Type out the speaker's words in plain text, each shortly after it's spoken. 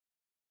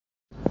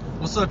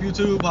What's up,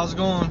 YouTube? How's it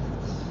going?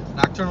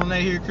 Nocturnal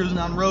Nate here, cruising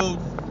down the road.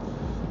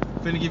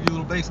 Finna give you a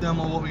little bass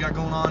demo of what we got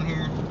going on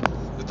here.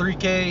 The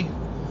 3K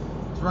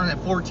is running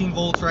at 14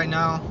 volts right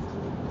now,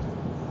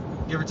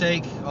 give or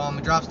take.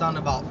 It drops down to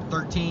about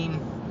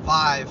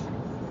 13.5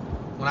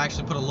 when I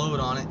actually put a load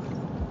on it.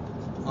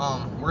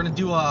 We're gonna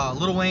do a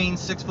Lil Wayne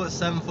 6 foot,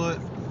 7 foot.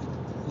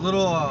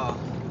 Little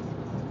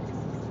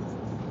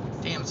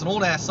damn, it's an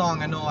old ass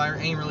song. I know I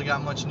ain't really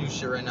got much new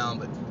shit right now,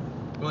 but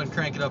go ahead and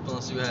crank it up and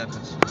let's see what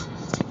happens.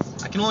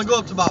 I can only go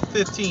up to about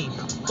 15.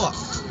 Fuck.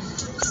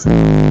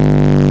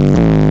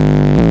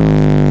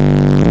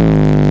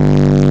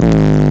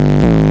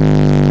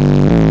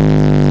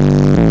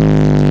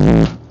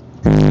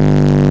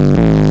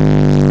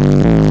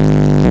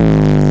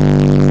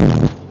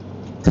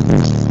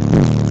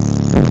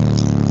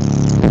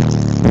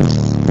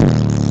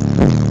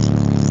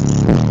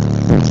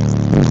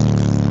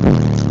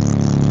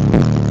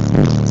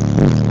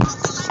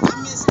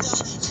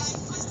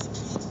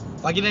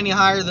 If I get any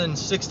higher than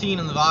 16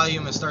 in the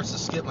volume, it starts to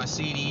skip my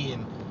CD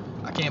and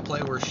I can't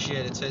play worth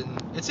shit. It's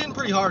hitting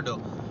pretty hard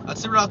though. I'd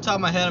say right off the top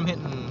of my head I'm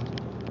hitting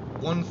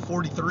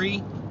 143,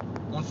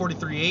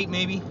 143.8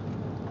 maybe.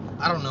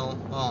 I don't know.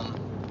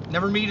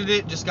 Never metered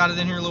it, just got it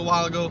in here a little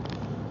while ago.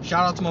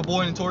 Shout out to my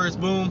boy Notorious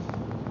Boom.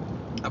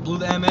 I blew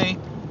the MA.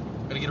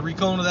 Gotta get a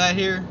recone of that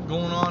here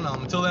going on.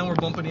 Until then we're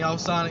bumping the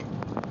Alpha Sonic,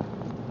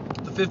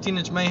 the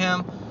 15-inch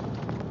Mayhem,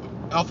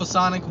 Alpha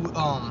Sonic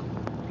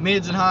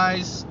mids and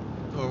highs,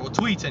 or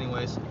tweets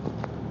anyways.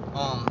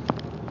 A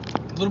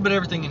little bit of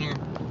everything in here.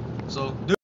 So